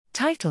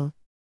Title: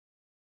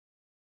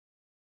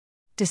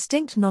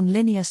 Distinct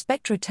nonlinear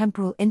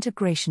spectrotemporal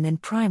integration in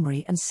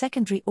primary and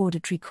secondary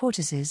auditory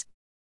cortices.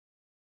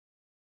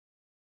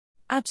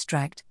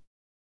 Abstract: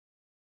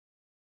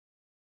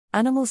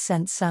 Animals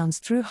sense sounds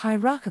through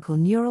hierarchical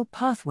neural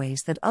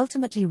pathways that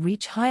ultimately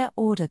reach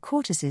higher-order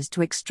cortices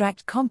to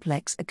extract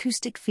complex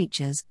acoustic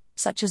features,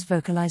 such as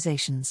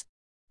vocalizations.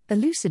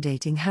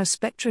 Elucidating how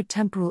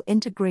spectrotemporal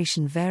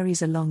integration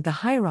varies along the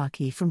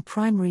hierarchy from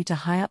primary to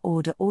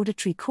higher-order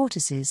auditory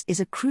cortices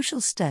is a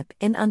crucial step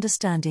in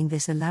understanding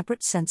this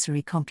elaborate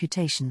sensory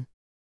computation.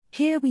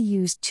 Here we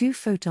use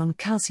two-photon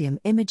calcium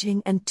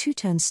imaging and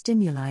two-tone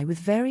stimuli with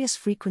various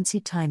frequency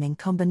timing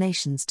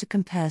combinations to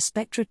compare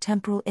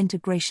spectrotemporal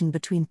integration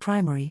between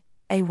primary,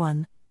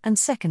 A1, and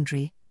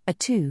secondary,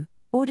 A2,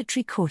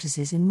 auditory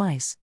cortices in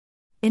mice.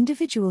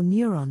 Individual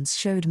neurons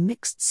showed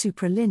mixed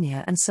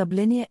supralinear and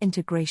sublinear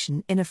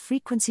integration in a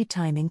frequency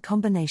timing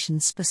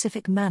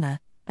combination-specific manner,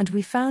 and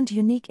we found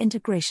unique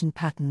integration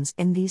patterns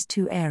in these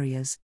two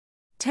areas.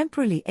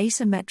 Temporally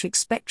asymmetric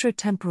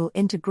spectrotemporal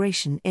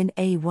integration in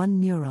A1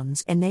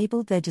 neurons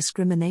enabled their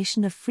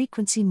discrimination of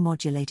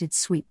frequency-modulated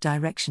sweep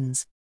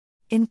directions.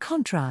 In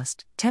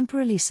contrast,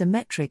 temporally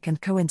symmetric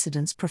and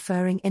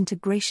coincidence-preferring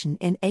integration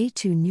in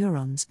A2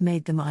 neurons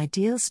made them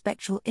ideal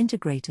spectral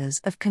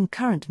integrators of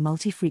concurrent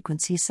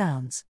multi-frequency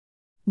sounds.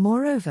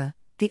 Moreover,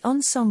 the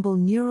ensemble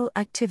neural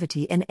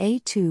activity in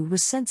A2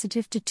 was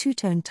sensitive to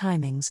two-tone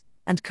timings,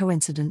 and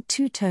coincident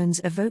two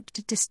tones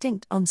evoked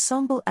distinct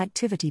ensemble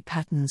activity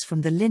patterns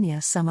from the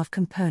linear sum of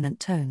component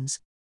tones.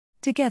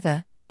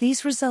 Together,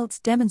 these results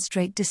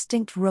demonstrate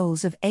distinct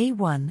roles of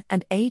A1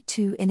 and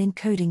A2 in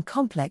encoding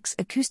complex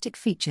acoustic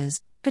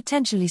features,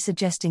 potentially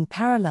suggesting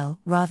parallel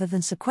rather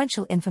than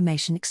sequential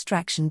information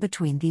extraction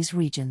between these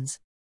regions.